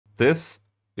This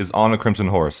is On a Crimson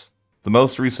Horse, the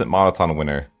most recent Modathon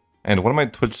winner, and one of my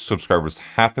Twitch subscribers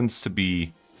happens to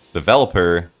be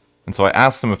developer, and so I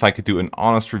asked them if I could do an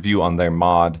honest review on their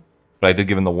mod, but I did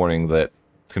give them the warning that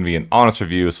it's going to be an honest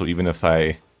review, so even if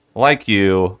I like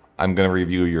you, I'm going to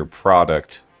review your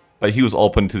product. But he was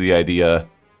open to the idea,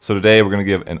 so today we're going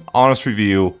to give an honest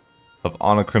review of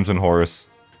On a Crimson Horse,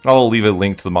 and I'll leave a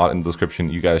link to the mod in the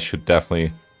description. You guys should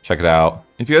definitely check it out.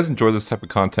 If you guys enjoy this type of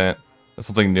content, that's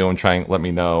something new I'm trying, let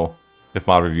me know if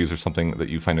mod reviews are something that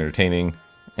you find entertaining.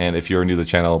 And if you're new to the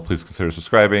channel, please consider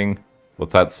subscribing.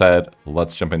 With that said,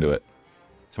 let's jump into it.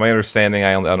 To my understanding,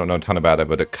 I don't know a ton about it,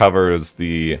 but it covers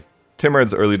the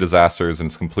Timurids early disasters and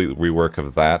it's a complete rework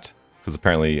of that. Because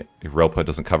apparently Europa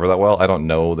doesn't cover that well. I don't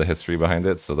know the history behind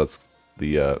it, so that's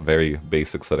the very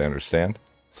basics that I understand.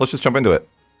 So let's just jump into it.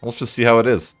 Let's just see how it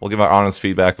is. We'll give our honest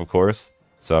feedback, of course.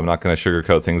 So I'm not going to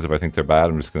sugarcoat things if I think they're bad.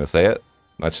 I'm just going to say it.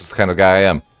 That's just the kind of guy I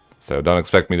am. So don't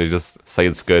expect me to just say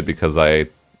it's good because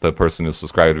the person who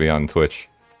subscribed to me on Twitch.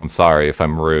 I'm sorry if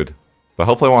I'm rude, but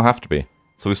hopefully I won't have to be.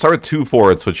 So we start with 2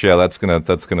 forts, which yeah, that's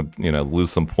gonna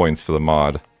lose some points for the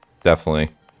mod, definitely.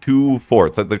 2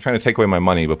 forts. They're trying to take away my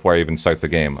money before I even start the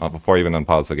game, before I even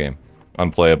unpause the game.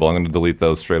 Unplayable. I'm gonna delete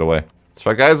those straight away. So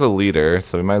our guy's a leader,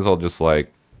 so we might as well just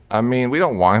like, I mean, we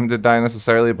don't want him to die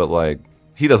necessarily, but like,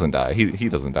 he doesn't die. He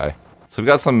doesn't die. So we've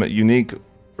got some unique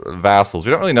vassals.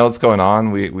 We don't really know what's going on.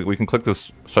 We can click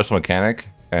this special mechanic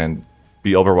and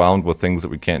be overwhelmed with things that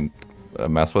we can't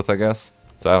mess with, I guess.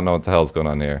 So I don't know what the hell is going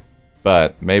on here,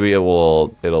 but maybe it'll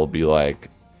be like,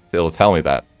 it'll tell me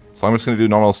that. So I'm just gonna do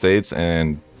normal states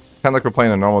and kind of like we're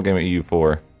playing a normal game of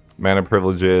EU4. Mana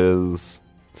privileges,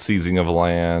 seizing of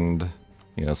land,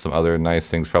 you know, some other nice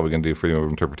things. Probably gonna do freedom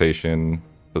of interpretation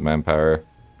with manpower.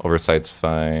 Oversight's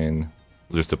fine.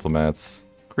 Just diplomats.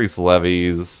 Increase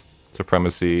levies.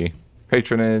 Supremacy,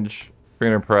 patronage, free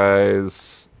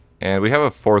enterprise, and we have a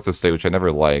 4th estate, which I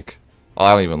never like. Well,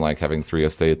 I don't even like having 3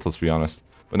 estates, let's be honest.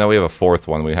 But now we have a 4th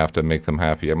one, we have to make them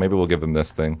happy. Maybe we'll give them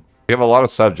this thing. We have a lot of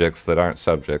subjects that aren't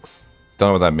subjects. Don't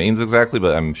know what that means exactly,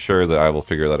 but I'm sure that I will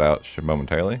figure that out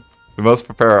momentarily. We must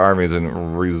prepare our armies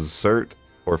and resort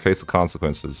or face the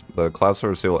consequences. The cloud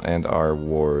source will end our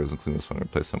wars, including this one,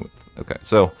 replace them with... Okay,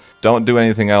 so don't do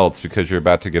anything else because you're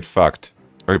about to get fucked.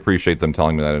 I appreciate them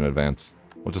telling me that in advance.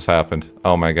 What just happened?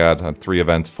 Oh my god, 3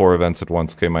 events, 4 events at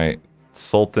once. Okay, my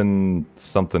Sultan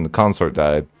something consort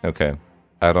died. Okay.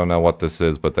 I don't know what this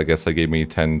is, but I guess they gave me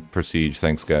 10 prestige.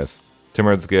 Thanks, guys.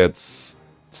 Timurids gets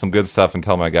some good stuff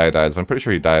until my guy dies, but I'm pretty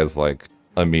sure he dies, like,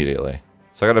 immediately.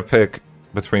 So I gotta pick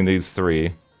between these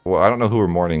 3. Well, I don't know who we're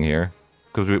mourning here.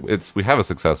 Because we have a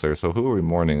successor, so who are we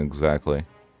mourning exactly?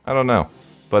 I don't know.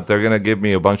 But they're gonna give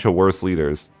me a bunch of worse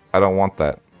leaders. I don't want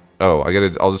that. Oh,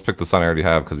 I'll just pick the son I already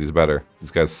have because he's better. These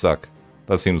guys suck.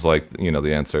 That seems like, you know,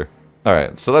 the answer.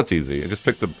 Alright, so that's easy. I just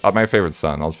picked my favorite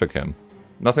son. I'll just pick him.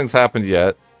 Nothing's happened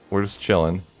yet. We're just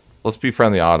chilling. Let's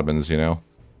befriend the Ottomans, you know?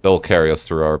 They'll carry us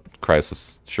through our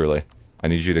crisis, surely. I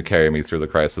need you to carry me through the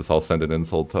crisis. I'll send an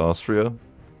insult to Austria.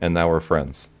 And now we're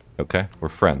friends. Okay? We're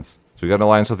friends. So we got an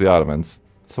alliance with the Ottomans.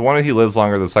 So one, he lives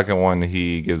longer. The second one,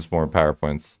 he gives more power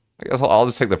points. I guess I'll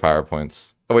just take the power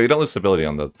points. Oh, wait, you don't lose stability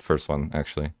on the first one,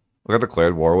 actually. We got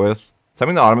declared war with. Does that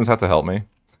mean the Ottomans have to help me?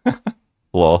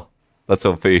 Lol. That's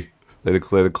OP. They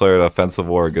declared offensive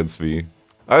war against me.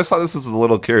 I always thought this was a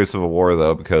little curious of a war,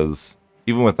 though, because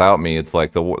even without me, it's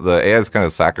like the AI is kind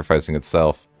of sacrificing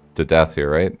itself to death here,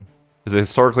 right? Is it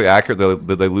historically accurate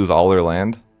that they lose all their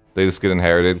land? They just get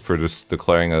inherited for just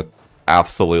declaring a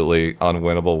absolutely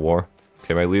unwinnable war?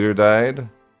 Okay, my leader died.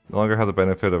 No longer have the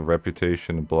benefit of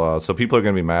reputation, blah. So people are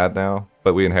going to be mad now,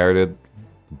 but we inherited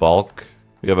bulk.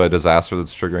 We have a disaster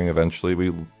that's triggering eventually.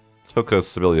 We took a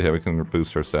stability hit. We can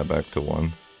boost our stat back to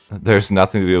 1. There's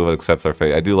nothing to do with accept our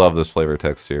fate. I do love this flavor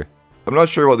text here. I'm not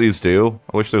sure what these do.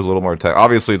 I wish there's a little more text.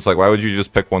 Obviously, it's like, why would you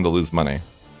just pick one to lose money?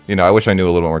 You know, I wish I knew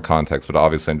a little more context, but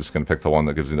obviously I'm just going to pick the one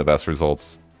that gives me the best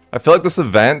results. I feel like this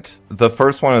event, the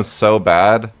first one is so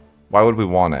bad. Why would we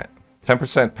want it?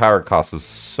 10% power cost is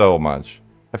so much.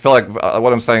 I feel like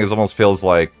what I'm saying is almost feels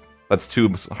like that's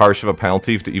too harsh of a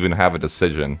penalty to even have a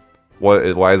decision.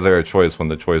 Why is there a choice when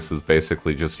the choice is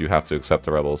basically just you have to accept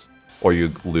the rebels? Or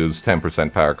you lose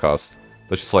 10% power cost?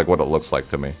 That's just like what it looks like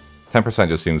to me. 10%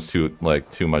 just seems too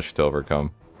much to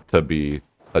overcome to be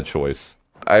a choice.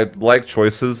 I like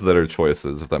choices that are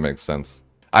choices, if that makes sense.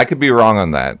 I could be wrong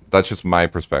on that. That's just my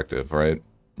perspective, right?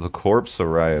 The corpse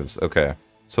arrives. Okay.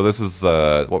 So this is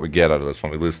what we get out of this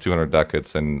one. We lose 200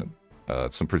 ducats and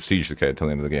some prestige decay until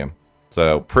the end of the game.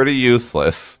 So pretty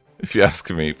useless. If you ask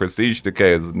me, prestige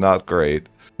decay is not great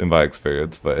in my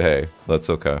experience, but hey, that's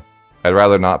okay. I'd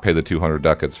rather not pay the 200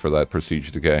 ducats for that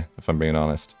prestige decay, if I'm being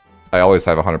honest. I always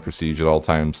have 100 prestige at all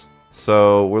times.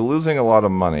 So we're losing a lot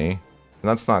of money, and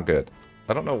that's not good.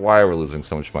 I don't know why we're losing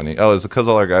so much money. Oh, is it because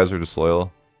all our guys are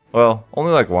disloyal? Well,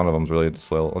 only like one of them's really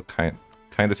disloyal. Well, kind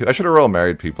of two. I should have royal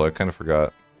married people. I kind of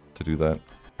forgot to do that.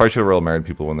 Probably should have royal married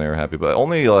people when they were happy, but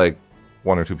only like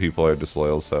 1 or 2 people are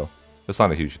disloyal, so it's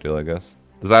not a huge deal, I guess.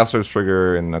 Disasters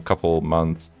trigger in a couple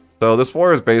months. So this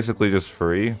war is basically just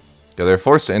free. Yeah, they're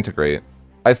forced to integrate.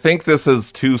 I think this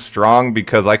is too strong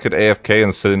because I could AFK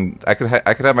and sit in, I could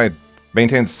have my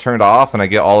maintenance turned off and I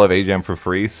get all of AGM for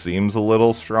free. Seems a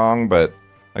little strong, but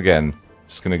again,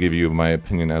 just gonna give you my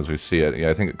opinion as we see it.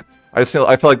 Yeah, I feel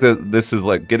like this is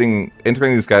like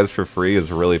integrating these guys for free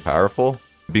is really powerful.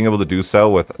 Being able to do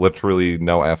so with literally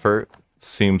no effort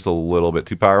seems a little bit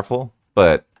too powerful.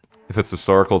 But if it's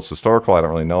historical, it's historical. I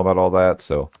don't really know about all that,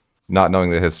 so not knowing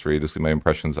the history, just my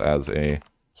impressions as a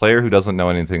player who doesn't know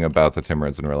anything about the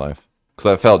Timurids in real life.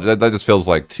 Because that just feels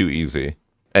like too easy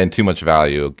and too much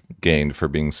value gained for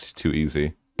being too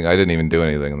easy. I didn't even do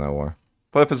anything in that war.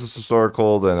 But if it's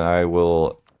historical, then I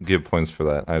will give points for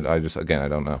that. I just, again, I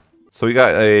don't know. So we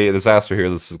got a disaster here,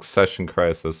 the succession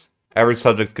crisis. Every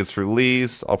subject gets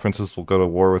released. All princes will go to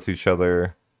war with each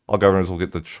other. All governors will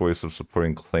get the choice of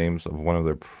supporting claims of one of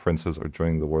their princes or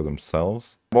joining the war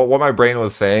themselves. Well, what my brain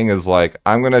was saying is like,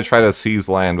 I'm going to try to seize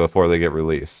land before they get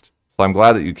released. So I'm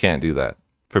glad that you can't do that.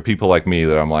 For people like me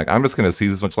that I'm like, I'm just going to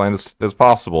seize as much land as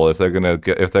possible if they're going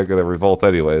to revolt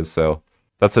anyways. So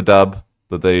that's a dub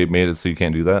that they made it so you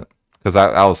can't do that. Because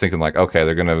I was thinking like, okay,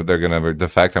 they're gonna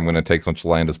defect. I'm gonna take as much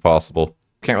land as possible.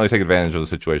 Can't really take advantage of the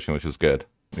situation, which is good.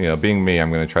 You know, being me,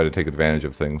 I'm gonna try to take advantage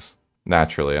of things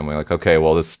naturally. I'm like, okay,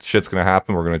 well, this shit's gonna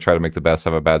happen. We're gonna try to make the best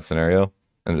of a bad scenario,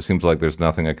 and it seems like there's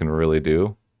nothing I can really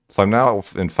do. So I'm now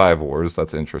in 5 wars.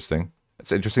 That's interesting.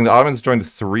 It's interesting. The Ottomans joined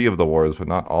 3 of the wars, but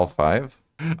not all 5.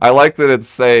 I like that it's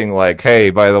saying like, hey,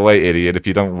 by the way, idiot, if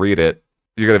you don't read it,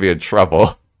 you're gonna be in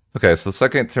trouble. Okay, so the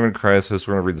second Timurid crisis.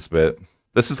 We're gonna read this bit.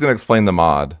 This is going to explain the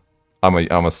mod. I'm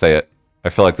gonna say it. I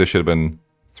feel like this should have been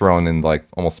thrown in like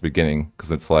almost the beginning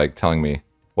because it's like telling me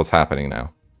what's happening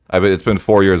now. It's been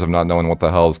 4 years of not knowing what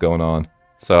the hell is going on.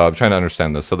 So I'm trying to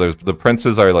understand this. So there's the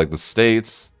princes are like the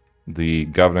states. The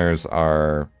governors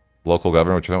are local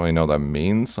governor, which I don't really know what that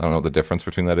means. I don't know what the difference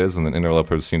between that is. And then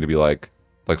interlopers seem to be like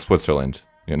Switzerland,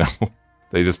 you know?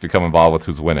 They just become involved with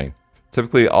who's winning.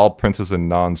 Typically, all princes and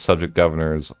non-subject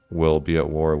governors will be at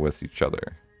war with each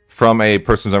other. From a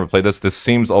person who's never played this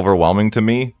seems overwhelming to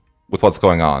me with what's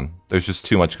going on. There's just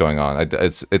too much going on.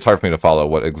 It's hard for me to follow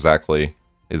what exactly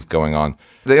is going on.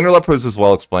 The interlopers is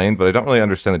well explained, but I don't really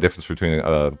understand the difference between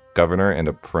a governor and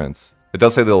a prince. It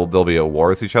does say they'll be at war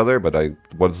with each other, but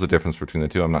what is the difference between the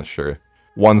two? I'm not sure.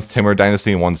 One's Timurid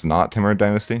dynasty and one's not Timurid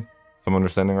dynasty, if I'm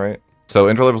understanding right. So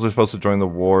interlopers are supposed to join the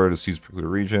war to seize a particular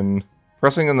region.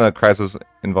 Progressing in the crisis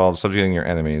involves subjugating your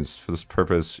enemies. For this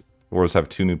purpose, wars have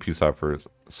 2 new peace offers.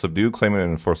 Subdue, claim, and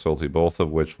enforce loyalty, both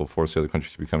of which will force the other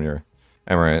country to become your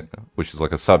emirate, which is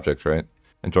like a subject, right?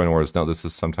 And join wars. No, this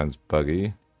is sometimes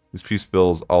buggy. These peace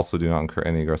bills also do not incur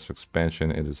any aggressive expansion.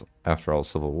 It is, after all,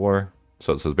 civil war.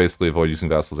 So it says basically avoid using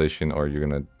vassalization or you're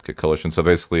going to get coalition. So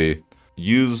basically,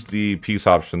 use the peace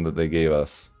option that they gave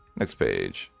us. Next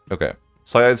page. Okay.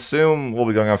 So I assume we'll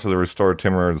be going after the restored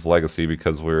Timurid's legacy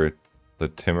because we're the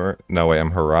Timur... No, wait,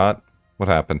 I'm Herat? What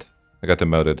happened? I got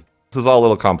demoted. This is all a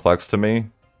little complex to me,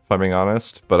 if I'm being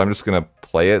honest, but I'm just going to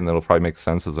play it and it'll probably make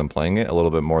sense as I'm playing it a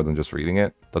little bit more than just reading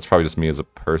it. That's probably just me as a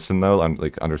person though. I'm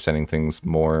like understanding things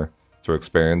more through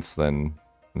experience than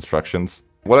instructions.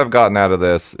 What I've gotten out of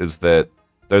this is that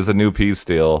there's a new peace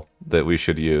deal that we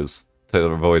should use to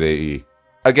avoid AE.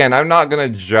 Again, I'm not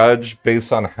going to judge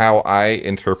based on how I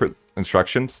interpret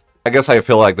instructions. I guess I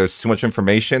feel like there's too much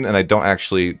information and I don't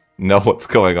actually know what's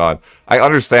going on. I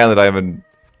understand that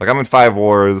I'm in 5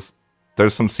 wars.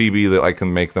 There's some CB that I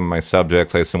can make them my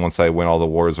subjects. I assume once I win all the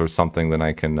wars or something, then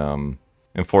I can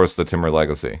enforce the Timur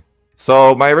legacy.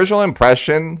 So my original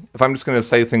impression, if I'm just going to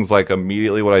say things like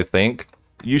immediately what I think,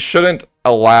 you shouldn't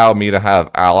allow me to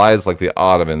have allies like the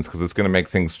Ottomans because it's going to make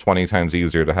things 20 times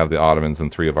easier to have the Ottomans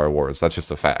in 3 of our wars. That's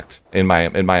just a fact in my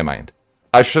mind.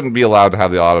 I shouldn't be allowed to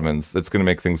have the Ottomans. That's going to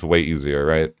make things way easier,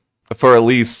 right? For at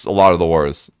least a lot of the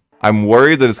wars. I'm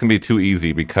worried that it's going to be too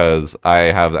easy because I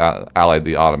have allied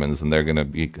the Ottomans and they're going to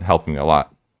be helping me a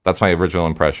lot. That's my original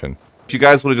impression. If you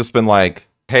guys would have just been like,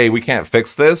 hey, we can't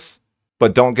fix this,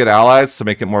 but don't get allies to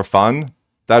make it more fun,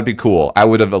 that'd be cool. I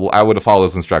would have followed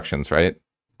those instructions, right?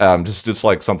 Just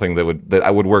like something that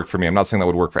would work for me. I'm not saying that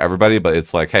would work for everybody, but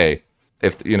it's like, hey,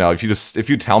 if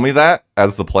you tell me that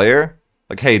as the player,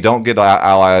 like, hey, don't get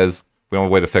allies. We don't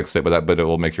have a way to fix it, but it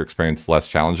will make your experience less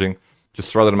challenging.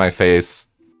 Just throw that in my face,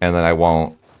 and then I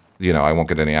won't, you know, I won't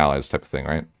get any allies type of thing,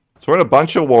 right? So we're in a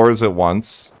bunch of wars at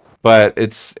once, but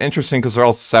it's interesting because they're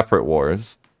all separate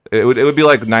wars. It would be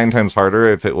like 9 times harder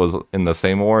if it was in the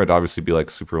same war. It'd obviously be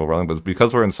like super overwhelming, but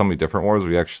because we're in so many different wars,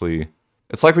 we actually...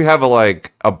 It's like we have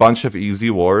a bunch of easy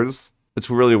wars. It's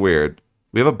really weird.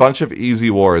 We have a bunch of easy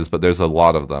wars, but there's a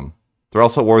lot of them. They're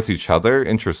also at war with each other.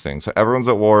 Interesting. So everyone's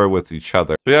at war with each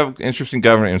other. We have interesting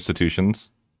government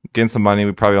institutions. Gain some money.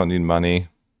 We probably don't need money.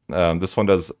 This one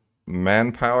does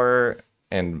manpower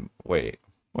and... Wait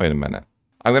a minute.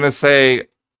 I'm going to say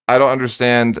I don't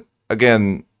understand.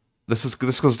 Again, this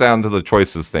goes down to the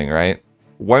choices thing, right?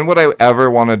 When would I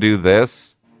ever want to do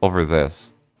this over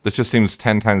this? This just seems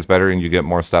 10 times better and you get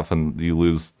more stuff and you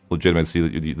lose legitimacy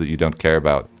that you don't care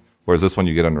about. Whereas this one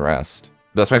you get unrest.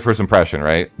 That's my first impression,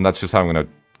 right? And that's just how I'm going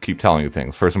to keep telling you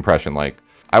things. First impression, like,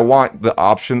 I want the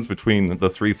options between the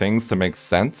 3 things to make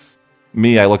sense.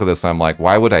 Me, I look at this and I'm like,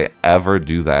 why would I ever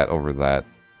do that over that?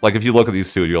 Like, if you look at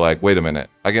these two, you're like, wait a minute.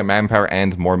 I get manpower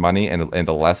and more money and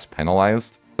less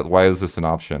penalized? But why is this an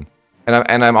option?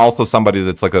 And I'm also somebody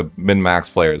that's like a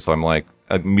min-max player, so I'm like,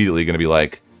 immediately going to be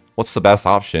like, what's the best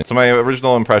option? So my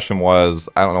original impression was,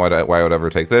 I don't know why I would ever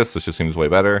take this. This just seems way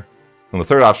better. And the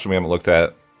third option we haven't looked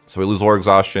at. So we lose war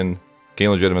exhaustion, gain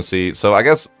legitimacy. So I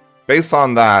guess based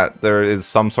on that, there is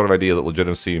some sort of idea that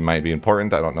legitimacy might be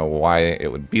important. I don't know why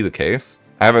it would be the case.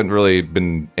 I haven't really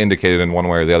been indicated in one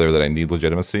way or the other that I need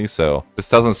legitimacy, so this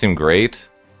doesn't seem great.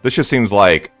 This just seems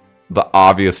like the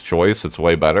obvious choice. It's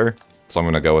way better, so I'm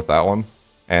going to go with that one.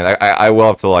 And I will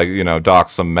have to, like, you know, dock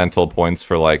some mental points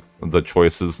for, like, the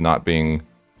choices not being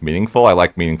meaningful. I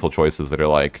like meaningful choices that are,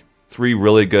 like, 3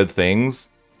 really good things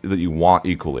that you want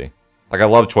equally. Like, I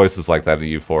love choices like that in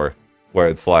EU4, where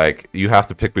it's like, you have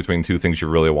to pick between 2 things you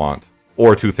really want,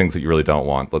 or 2 things that you really don't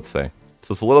want, let's say.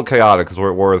 So it's a little chaotic because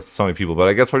we're at war with so many people, but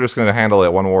I guess we're just going to handle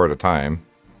it 1 war at a time.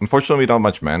 Unfortunately, we don't have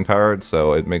much manpower,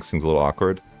 so it makes things a little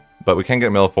awkward. But we can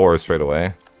get mill 4 straight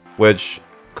away, which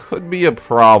could be a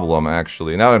problem,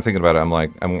 actually. Now that I'm thinking about it, I'm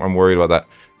like, I'm worried about that.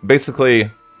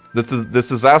 Basically, this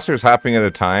disaster is happening at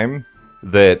a time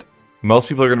that most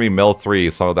people are going to be mill 3,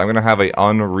 so I'm going to have an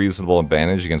unreasonable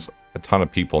advantage against a ton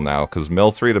of people now, because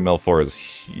mill 3 to mill 4 is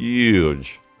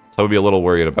huge. So I would be a little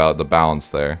worried about the balance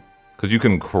there. Because you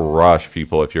can crush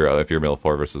people if you're mill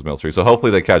 4 versus mill 3. So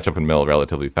hopefully they catch up in mill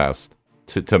relatively fast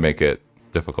to make it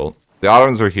difficult. The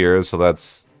Ottomans are here, so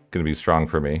that's going to be strong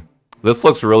for me. This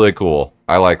looks really cool.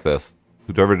 I like this.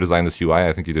 Whoever designed this UI,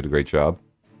 I think you did a great job.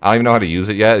 I don't even know how to use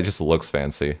it yet. It just looks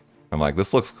fancy. I'm like,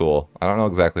 this looks cool. I don't know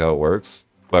exactly how it works,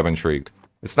 but I'm intrigued.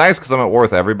 It's nice because I'm at war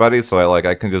with everybody, so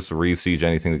I can just re-siege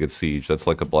anything that gets sieged. That's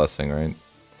like a blessing, right?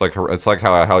 It's like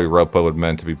how Europa would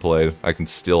meant to be played. I can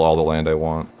steal all the land I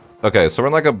want. Okay, so we're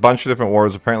in like a bunch of different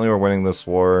wars. Apparently we're winning this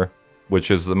war,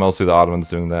 which is mostly the Ottomans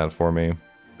doing that for me.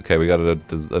 Okay, we got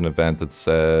an event that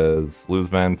says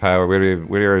lose manpower. We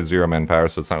already are 0 manpower,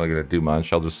 so it's not really going to do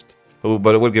much.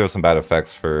 But it would give us some bad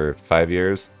effects for 5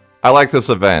 years. I like this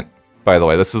event, by the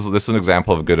way. This is an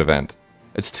example of a good event.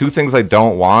 It's 2 things I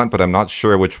don't want, but I'm not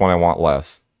sure which one I want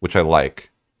less, which I like.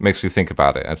 Makes me think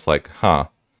about it. It's like, huh,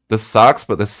 this sucks,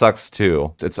 but this sucks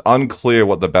too. It's unclear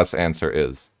what the best answer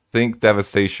is. I think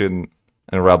devastation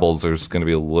and rebels are going to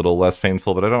be a little less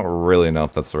painful, but I don't really know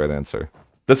if that's the right answer.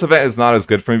 This event is not as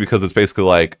good for me because it's basically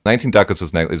like 19 ducats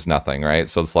is nothing, right?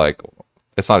 So it's like,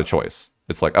 it's not a choice.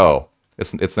 It's like, oh,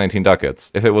 it's 19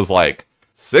 ducats. If it was like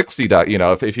 60 ducats, you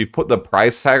know, if you put the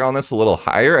price tag on this a little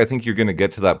higher, I think you're going to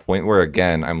get to that point where,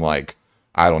 again, I'm like,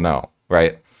 I don't know,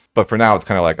 right? But for now, it's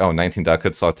kind of like, oh, 19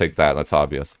 ducats, so I'll take that. That's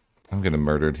obvious. I'm getting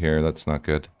murdered here. That's not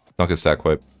good. Not good stat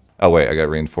quip. Oh, wait, I got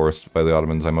reinforced by the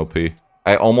Ottomans. I'm OP.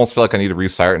 I almost feel like I need to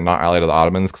restart and not ally to the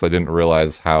Ottomans because I didn't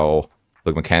realize how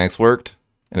the mechanics worked,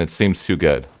 and it seems too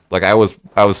good. Like, I was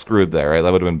screwed there, right?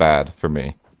 That would have been bad for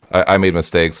me. I made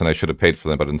mistakes, and I should have paid for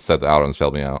them, but instead the Ottomans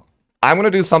failed me out. I'm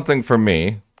going to do something for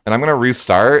me, and I'm going to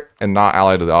restart and not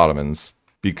ally to the Ottomans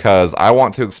because I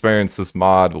want to experience this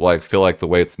mod, like, feel like the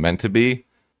way it's meant to be,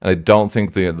 and I don't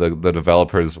think the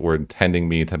developers were intending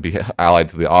me to be allied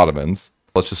to the Ottomans.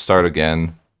 Let's just start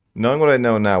again. Knowing what I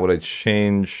know now, would I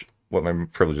change what my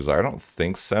privileges are? I don't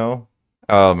think so.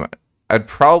 I'd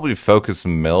probably focus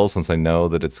mill since I know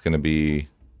that it's going to be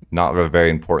not very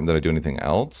important that I do anything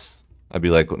else. I'd be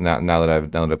like, now that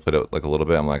I've played it like a little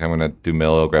bit, I'm like, I'm going to do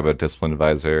mill, grab a discipline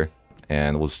advisor,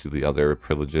 and we'll just do the other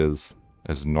privileges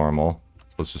as normal.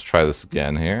 So let's just try this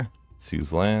again here.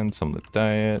 Seize land, some of the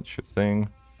diet, sure thing.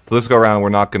 So this go around, we're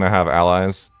not going to have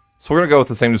allies. So we're going to go with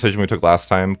the same decision we took last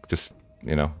time. Just,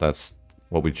 you know, that's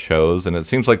what we chose. And it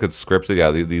seems like it's scripted.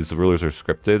 Yeah, these rulers are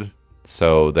scripted.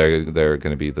 So they're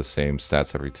going to be the same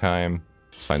stats every time.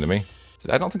 It's fine to me.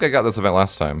 I don't think I got this event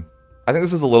last time. I think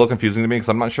this is a little confusing to me because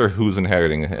I'm not sure who's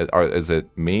inheriting. Is it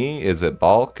me? Is it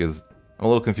Bulk? I'm a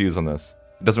little confused on this.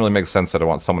 It doesn't really make sense that I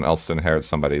want someone else to inherit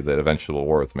somebody that eventually will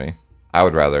war with me. I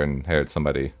would rather inherit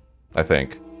somebody, I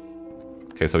think.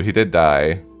 Okay, so he did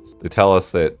die. They tell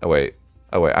us that... Oh, wait.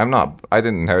 I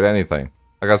didn't inherit anything.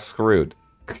 I got screwed.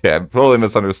 Okay, I totally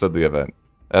misunderstood the event.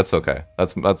 That's okay.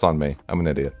 That's on me. I'm an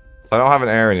idiot. So I don't have an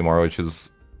heir anymore, which is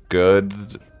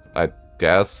good, I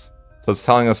guess. So it's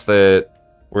telling us that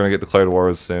we're gonna get declared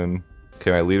wars soon.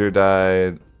 Okay, my leader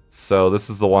died. So this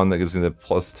is the one that gives me the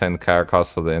plus 10 character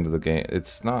cost to the end of the game.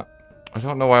 It's not... I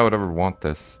don't know why I would ever want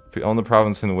this. If we own the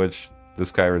province in which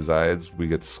this guy resides, we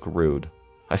get screwed.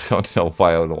 I don't know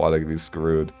why I would want to be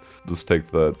screwed. Just take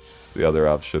the other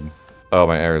option. Oh,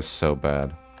 my heir is so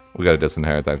bad. We gotta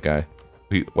disinherit that guy.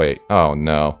 Wait. Oh,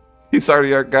 no. He's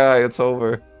already our guy. It's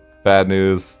over. Bad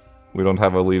news. We don't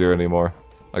have a leader anymore.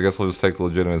 I guess we'll just take the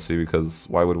legitimacy because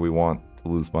why would we want to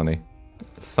lose money?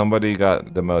 Somebody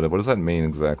got demoted. What does that mean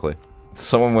exactly?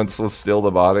 Someone went to steal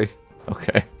the body?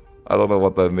 Okay. I don't know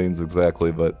what that means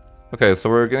exactly, but... Okay, so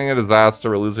we're getting a disaster.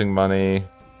 We're losing money.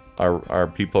 Our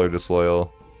people are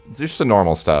disloyal. It's just the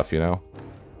normal stuff, you know?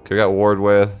 Okay, we got warred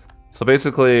with. So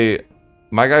basically,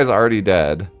 my guy's already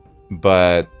dead.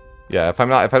 But yeah, if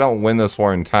I don't win this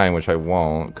war in time, which I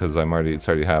won't, because it's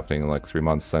already happening in like 3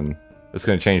 months, then it's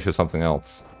gonna change to something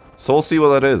else. So we'll see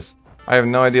what that is. I have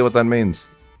no idea what that means.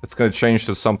 It's gonna change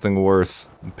to something worse.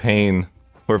 Pain.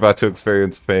 We're about to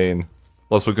experience pain.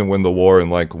 Unless we can win the war in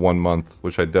like 1 month,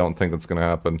 which I don't think that's gonna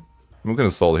happen. I'm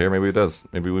gonna sold here, maybe it does.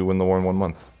 Maybe we win the war in 1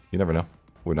 month. You never know.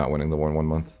 We're not winning the war in 1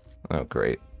 month. Oh,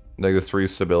 great. -3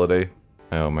 stability.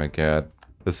 Oh my god.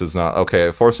 This is not... Okay,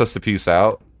 it forced us to peace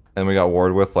out. And we got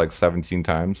warred with like 17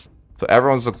 times. So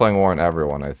everyone's declaring war on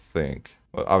everyone, I think.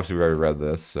 Well, obviously we already read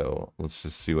this, so let's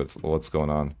just see what's going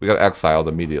on. We got exiled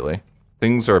immediately.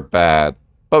 Things are bad.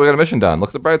 But we got a mission done. Look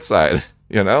at the bright side,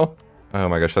 you know? Oh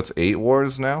my gosh, that's 8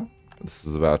 wars now? This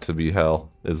is about to be hell,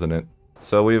 isn't it?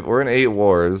 So we're in 8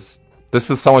 wars. This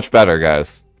is so much better,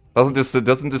 guys. Doesn't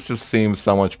this just seem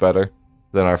so much better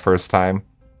than our first time?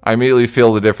 I immediately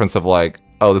feel the difference of like,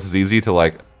 oh, this is easy to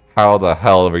like, how the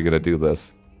hell are we gonna do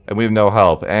this? And we have no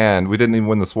help, and we didn't even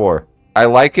win this war. I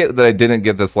like it that I didn't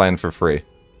get this land for free.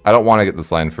 I don't want to get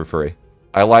this land for free.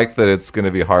 I like that it's going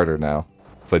to be harder now,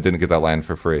 so I didn't get that land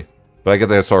for free. But I get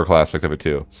the historical aspect of it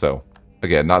too, so...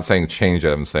 Again, not saying change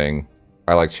it, I'm saying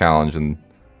I like challenge, and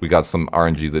we got some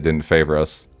RNG that didn't favor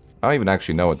us. I don't even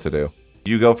actually know what to do.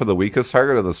 You go for the weakest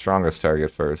target or the strongest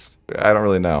target first? I don't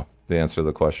really know the answer to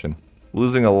the question.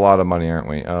 Losing a lot of money, aren't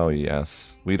we? Oh,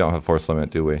 yes. We don't have force limit,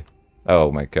 do we?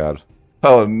 Oh, my god.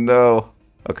 Oh, no.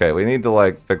 Okay, we need to,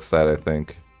 like, fix that, I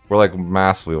think. We're, like,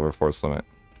 massively over force limit.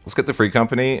 Let's get the free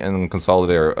company and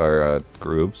consolidate our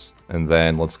groups. And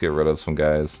then let's get rid of some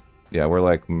guys. Yeah, we're,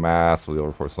 like, massively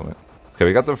over force limit. Okay,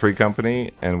 we got the free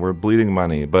company, and we're bleeding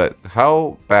money. But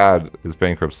how bad is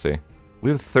bankruptcy? We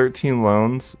have 13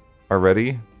 loans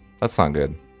already? That's not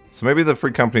good. So maybe the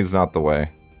free company's not the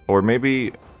way. Or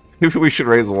maybe we should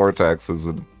raise war taxes.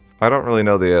 And I don't really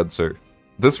know the answer.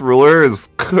 This ruler is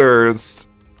cursed.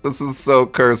 This is so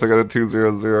cursed. I got a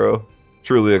 200.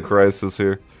 Truly a crisis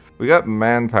here. We got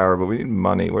manpower, but we need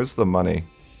money. Where's the money?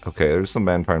 Okay, there's some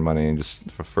manpower and money just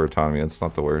for autonomy. That's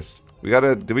not the worst.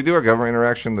 Did we do our government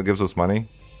interaction that gives us money?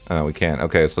 Oh, we can't.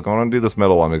 Okay, so I'm gonna do this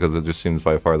middle one because it just seems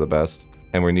by far the best.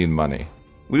 And we need money.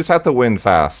 We just have to win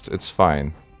fast. It's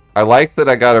fine. I like that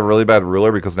I got a really bad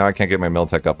ruler because now I can't get my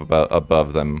Miltech up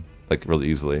above them like really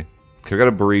easily. Okay, we got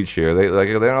a breach here. They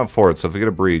don't have forts, so if we get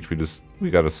a breach, we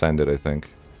gotta send it, I think.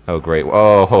 Oh great.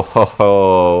 Oh ho ho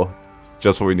ho.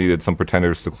 Just what we needed, some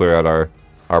pretenders to clear out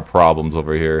our problems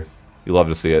over here. You love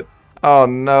to see it. Oh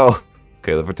no.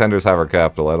 Okay, the pretenders have our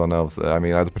capital. I don't know if I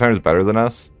mean, are the pretenders better than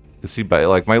us? Is he better?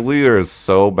 Like my leader is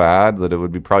so bad that it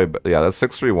would be probably yeah, that's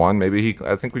 631. Maybe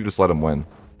I think we just let him win.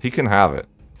 He can have it.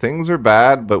 Things are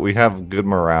bad, but we have good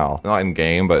morale. Not in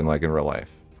game, but in real life.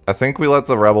 I think we let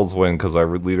the rebels win because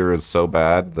our leader is so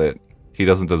bad that he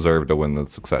doesn't deserve to win the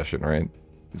succession, right?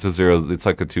 It's a 0. It's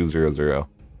like a 2-0-0.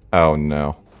 Oh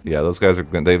no. Yeah, those guys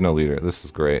they have no leader. This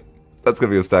is great. That's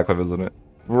gonna be a stack up, isn't it?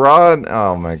 Run!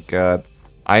 Oh my god.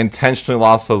 I intentionally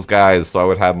lost those guys so I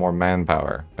would have more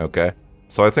manpower. Okay.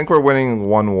 So I think we're winning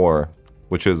 1 war,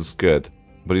 which is good.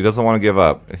 But he doesn't want to give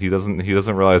up. He doesn't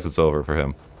realize it's over for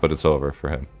him. But it's over for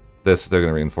him. They're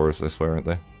gonna reinforce, I swear, aren't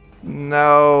they?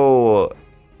 No.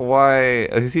 Why?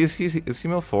 Is he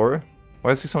mill 4?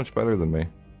 Why is he so much better than me?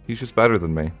 He's just better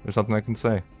than me. There's nothing I can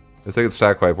say. If they get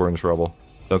stack wipe, we're in trouble.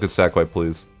 Don't get stack wipe,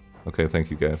 please. Okay,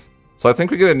 thank you guys. So I think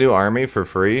we get a new army for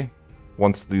free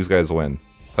once these guys win.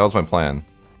 That was my plan.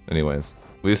 Anyways.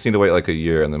 We just need to wait like a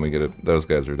year and then we get it. Those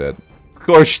guys are dead.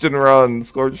 Scorched and run!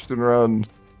 Scorched and run!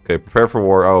 Okay, prepare for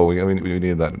war. Oh, we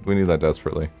need that. We need that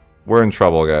desperately. We're in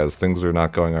trouble, guys. Things are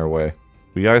not going our way.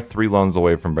 We are 3 loans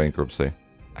away from bankruptcy.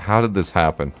 How did this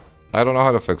happen? I don't know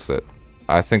how to fix it.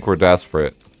 I think we're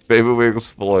desperate. Maybe we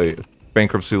exploit.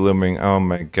 Bankruptcy looming. Oh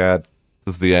my god.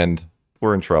 This is the end.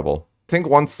 We're in trouble. I think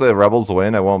once the rebels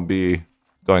win, I won't be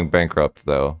going bankrupt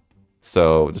though.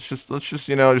 So let's just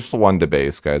you know, just one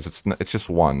debase, guys. It's just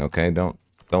one, okay? Don't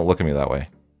look at me that way.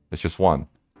 It's just one.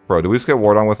 Bro, did we just get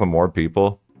warred on with more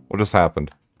people? What just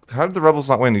happened? How did the rebels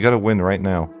not win? You gotta win right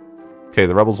now. Okay,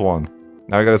 the rebels won.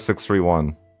 Now we got a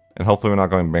 6-3-1. And hopefully we're not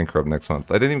going bankrupt next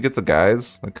month. I didn't even get the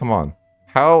guys. Like, come on.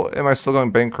 How am I still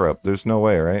going bankrupt? There's no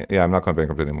way, right? Yeah, I'm not going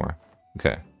bankrupt anymore.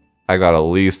 Okay. I got at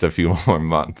least a few more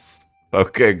months.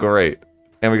 Okay, great.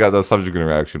 And we got the subject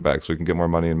interaction back, so we can get more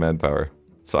money and manpower.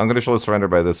 So unconditionally surrender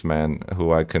by this man,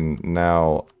 who I can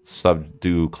now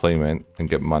subdue claimant and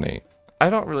get money. I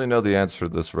don't really know the answer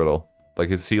to this riddle. Like,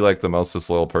 is he like the most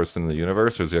disloyal person in the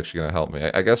universe, or is he actually going to help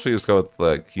me? I guess we just go with,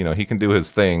 like, you know, he can do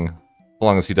his thing, as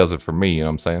long as he does it for me, you know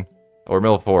what I'm saying? Or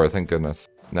Mill4, thank goodness.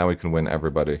 Now we can win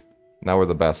everybody. Now we're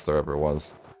the best there ever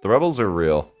was. The rebels are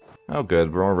real. Oh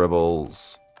good, more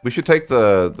rebels. We should take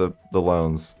the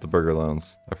loans, the burger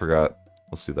loans. I forgot.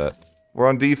 Let's do that. We're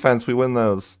on defense, we win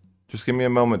those. Just give me a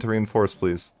moment to reinforce,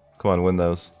 please. Come on, win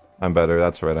those. I'm better,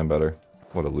 that's right, I'm better.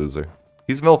 What a loser.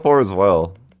 He's Mill4 as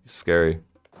well. He's scary.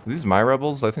 Are these my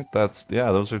rebels? I think that's,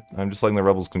 yeah, those are, I'm just letting the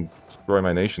rebels can destroy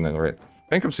my nation then, right?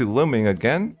 Bankruptcy looming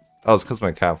again? Oh, it's because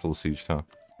my capital sieged, huh?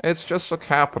 It's just a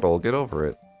capital, get over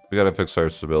it. We gotta fix our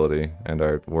stability and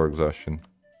our war exhaustion.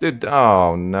 Dude,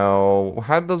 oh no.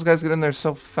 How did those guys get in there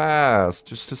so fast?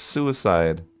 Just to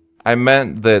suicide. I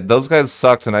meant that those guys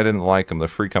sucked and I didn't like them. The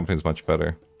free company's much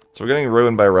better. So we're getting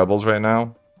ruined by rebels right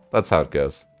now. That's how it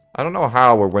goes. I don't know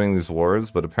how we're winning these wars,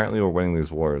 but apparently we're winning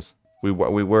these wars. We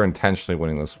were intentionally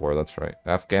winning this war, that's right.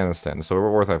 Afghanistan. So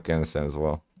we're worth Afghanistan as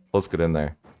well. Let's get in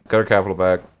there. Got our capital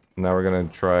back. Now we're gonna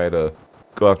try to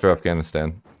go after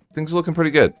Afghanistan. Things are looking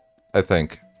pretty good, I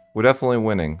think. We're definitely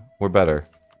winning. We're better.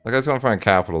 That guy's going to find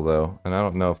capital though, and I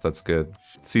don't know if that's good.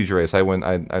 Siege race. I win.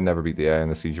 I never beat the AI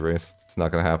in a siege race. It's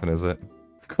not gonna happen, is it?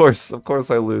 Of course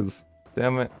I lose.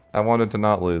 Damn it. I wanted to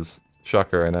not lose.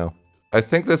 Shocker, I know. I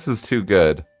think this is too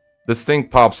good. This thing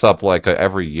pops up like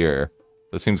every year.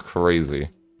 This seems crazy.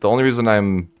 The only reason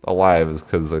I'm alive is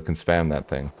because I can spam that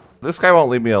thing. This guy won't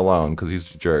leave me alone because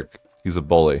he's a jerk. He's a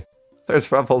bully.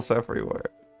 There's rebels everywhere.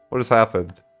 What has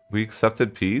happened? We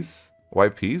accepted peace?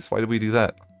 White peace? Why did we do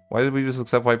that? Why did we just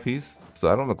accept white peace?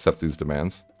 So I don't accept these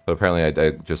demands. But apparently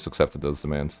I just accepted those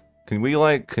demands.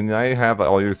 Can I have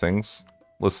all your things?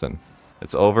 Listen,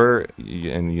 it's over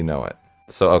and you know it.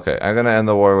 So, okay, I'm gonna end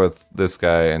the war with this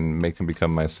guy and make him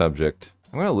become my subject.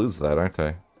 I'm gonna lose that, aren't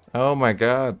I? Oh my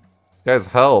god. Guys,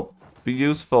 help. Be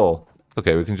useful.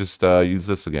 Okay, we can just use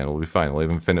this again. We'll be fine. We'll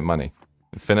have infinite money.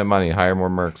 Infinite money. Hire more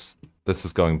mercs. This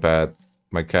is going bad.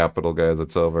 My capital, guys.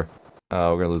 It's over.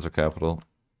 We're gonna lose our capital.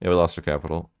 Yeah, we lost our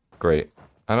capital. Great.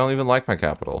 I don't even like my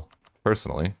capital,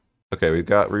 personally. Okay, we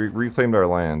reclaimed our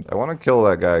land. I want to kill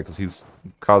that guy because he's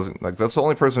causing, like, that's the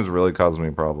only person who's really causing me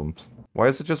problems. Why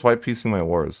is it just white piecing my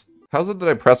wars? How's it that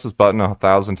I press this button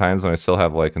 1,000 times and I still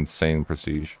have, like, insane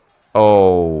prestige?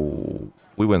 Oh,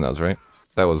 we win those, right?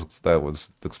 That was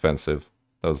expensive.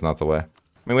 That was not the way. I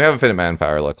mean, we have infinite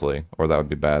manpower, luckily, or that would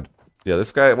be bad. Yeah,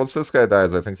 this guy, once this guy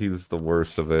dies, I think he's the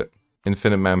worst of it.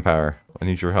 Infinite manpower. I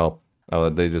need your help. Oh,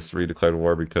 they just redeclared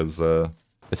war because,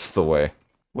 it's the way.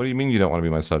 What do you mean you don't want to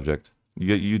be my subject?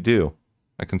 You do.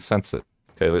 I can sense it.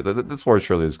 Okay, this war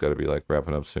surely has got to be, like,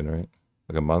 wrapping up soon, right?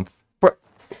 Like a month? Bro,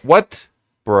 what?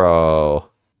 Bro.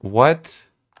 What?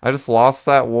 I just lost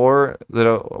that war?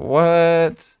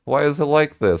 What? Why is it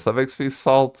like this? That makes me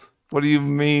salt. What do you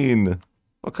mean?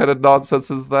 What kind of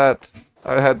nonsense is that?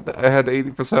 I had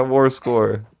 80% war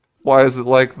score. Why is it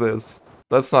like this?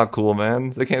 That's not cool,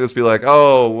 man. They can't just be like,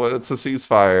 oh, it's a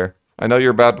ceasefire. I know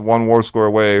you're about 1 war score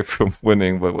away from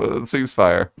winning, but it's a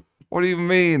ceasefire. What do you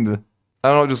mean? I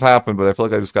don't know what just happened, but I feel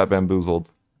like I just got bamboozled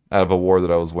out of a war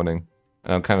that I was winning.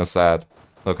 And I'm kind of sad.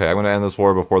 Okay, I'm going to end this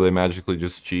war before they magically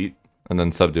just cheat and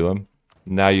then subdue him.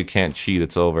 Now you can't cheat,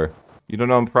 it's over. You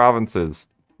don't own provinces.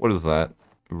 What is that?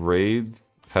 Raid,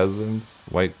 peasants,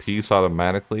 white peace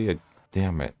automatically?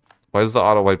 Damn it. Why does the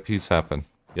auto white peace happen?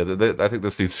 Yeah, I think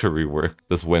this needs to rework.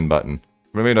 This win button.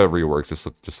 Maybe not rework,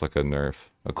 just like a nerf.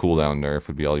 A cooldown nerf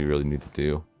would be all you really need to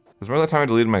do. Because remember that time I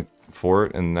deleted my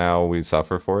fort and now we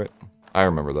suffer for it? I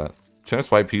remember that. Trying to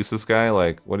swipe piece this guy?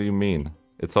 Like, what do you mean?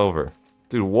 It's over.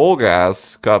 Dude,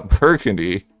 Wolgas got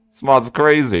Burgundy. This mod's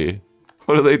crazy.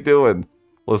 What are they doing?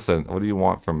 Listen, what do you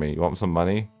want from me? You want some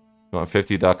money? You want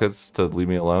 50 ducats to leave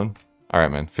me alone?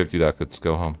 Alright, man. 50 ducats.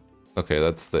 Go home. Okay,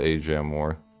 that's the AJAM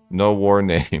war. No war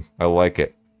name. I like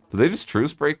it. Did they just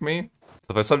truce break me?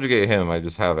 If I subjugate him, I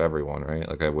just have everyone, right?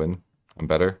 Like, I win. I'm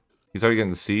better. He's already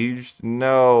getting sieged?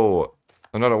 No!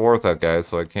 I'm not at war with that guy,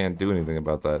 so I can't do anything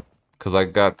about that. Because I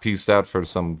got pieced out for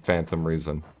some phantom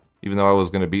reason. Even though I was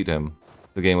going to beat him.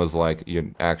 The game was like, you're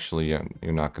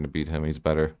not going to beat him. He's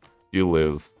better. You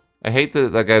lose. I hate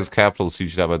that that guy's capital is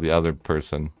sieged out by the other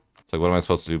person. It's like, what am I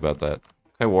supposed to do about that?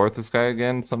 Can I war with this guy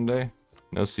again someday?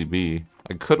 No CB.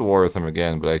 I could war with him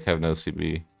again, but I have no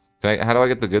CB. How do I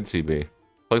get the good CB? I feel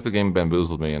like the game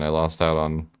bamboozled me and I lost out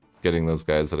on getting those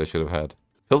guys that I should have had.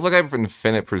 Feels like I have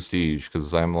infinite prestige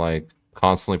because I'm like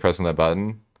constantly pressing that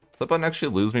button. Does that button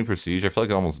actually lose me prestige? I feel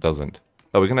like it almost doesn't.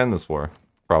 Oh, we can end this war.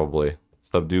 Probably.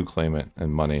 Subdue, claim it,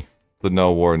 and money. The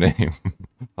no war name.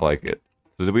 I like it.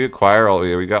 So did we acquire all...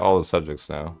 Yeah, we got all the subjects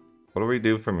now. What do we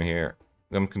do from here?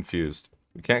 I'm confused.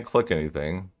 We can't click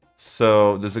anything.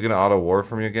 So, is it going to auto-war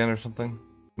for me again or something?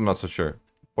 I'm not so sure.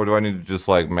 Or do I need to just,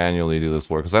 like, manually do this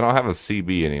war? Because I don't have a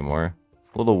CB anymore.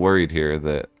 A little worried here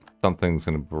that something's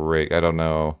going to break. I don't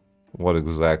know what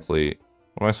exactly...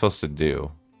 What am I supposed to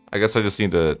do? I guess I just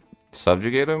need to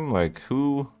subjugate him? Like,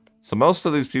 who... So most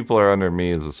of these people are under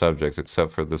me as a subject,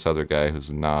 except for this other guy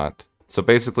who's not. So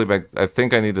basically, I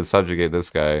think I need to subjugate this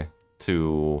guy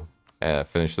to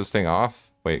finish this thing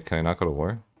off. Wait, can I not go to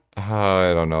war?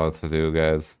 I don't know what to do,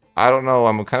 guys. I don't know.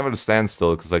 I'm kind of at a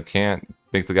standstill because I can't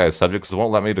make the guy a subject because it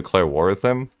won't let me declare war with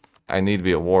him. I need to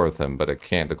be at war with him, but I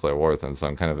can't declare war with him. So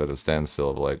I'm kind of at a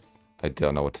standstill of like, I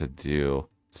don't know what to do.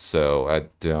 So I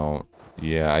don't,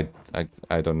 yeah,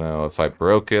 I don't know if I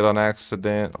broke it on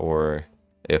accident or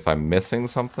if I'm missing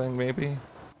something, maybe.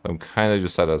 I'm kind of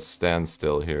just at a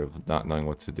standstill here of not knowing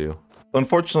what to do.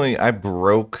 Unfortunately, I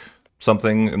broke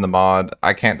something in the mod.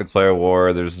 I can't declare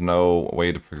war. There's no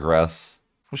way to progress,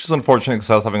 which is unfortunate because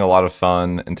I was having a lot of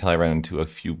fun until I ran into a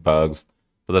few bugs.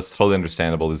 But that's totally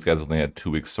understandable. These guys only had 2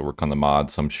 weeks to work on the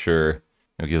mod, so I'm sure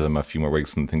I'll give them a few more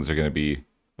weeks and things are going to be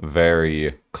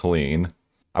very clean.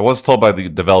 I was told by the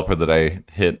developer that I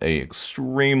hit a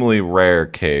extremely rare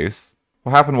case.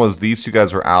 What happened was these two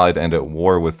guys were allied and at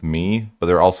war with me, but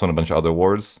they're also in a bunch of other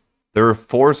wars. They were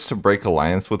forced to break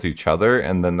alliance with each other,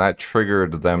 and then that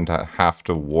triggered them to have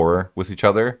to war with each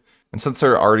other. And since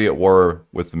they're already at war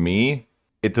with me,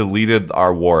 it deleted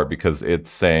our war because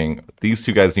it's saying these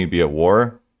two guys need to be at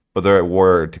war, but they're at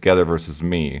war together versus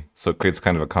me. So it creates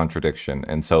kind of a contradiction,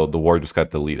 and so the war just got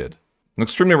deleted. An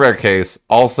extremely rare case.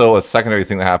 Also, a secondary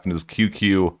thing that happened is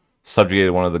QQ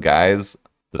subjugated one of the guys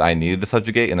that I needed to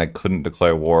subjugate, and I couldn't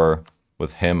declare war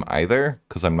with him either,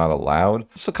 because I'm not allowed.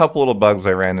 Just a couple little bugs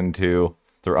I ran into.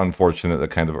 They're unfortunate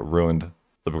that kind of ruined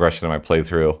the progression of my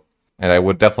playthrough. And I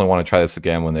would definitely want to try this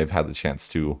again when they've had the chance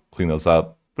to clean those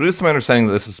up. But it is my understanding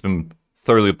that this has been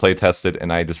thoroughly play tested,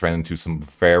 and I just ran into some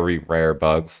very rare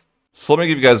bugs. So let me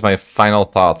give you guys my final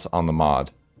thoughts on the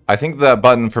mod. I think that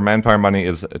button for manpower money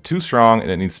is too strong,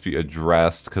 and it needs to be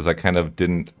addressed, because I kind of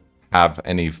didn't have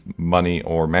any money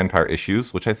or manpower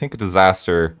issues, which I think a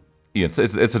disaster, you know,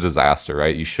 it's a disaster,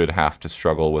 right? You should have to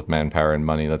struggle with manpower and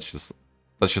money. That's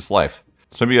just life.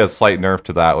 So maybe a slight nerf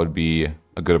to that would be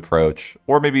a good approach,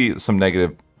 or maybe some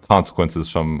negative consequences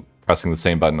from pressing the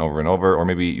same button over and over, or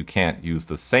maybe you can't use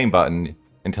the same button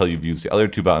until you've used the other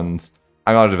two buttons.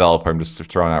 I'm not a developer, I'm just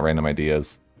throwing out random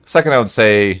ideas. Second, I would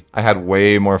say I had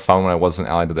way more fun when I wasn't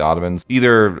allied to the Ottomans.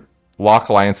 Either lock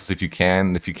alliances if you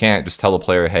can. If you can't, just tell the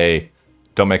player, hey,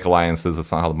 don't make alliances.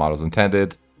 That's not how the mod was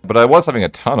intended. But I was having a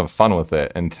ton of fun with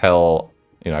it until,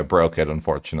 you know, I broke it,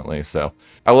 unfortunately. So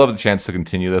I will have the chance to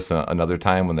continue this another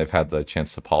time when they've had the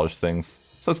chance to polish things.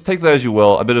 So take that as you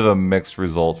will. A bit of a mixed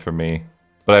result for me.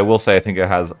 But I will say I think it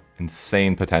has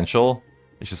insane potential.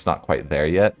 It's just not quite there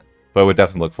yet. But I would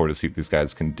definitely look forward to see what these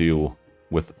guys can do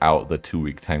without the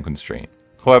 2-week time constraint.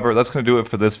 However, that's going to do it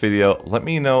for this video. Let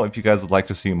me know if you guys would like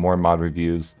to see more mod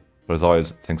reviews. But as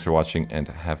always, thanks for watching and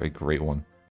have a great one.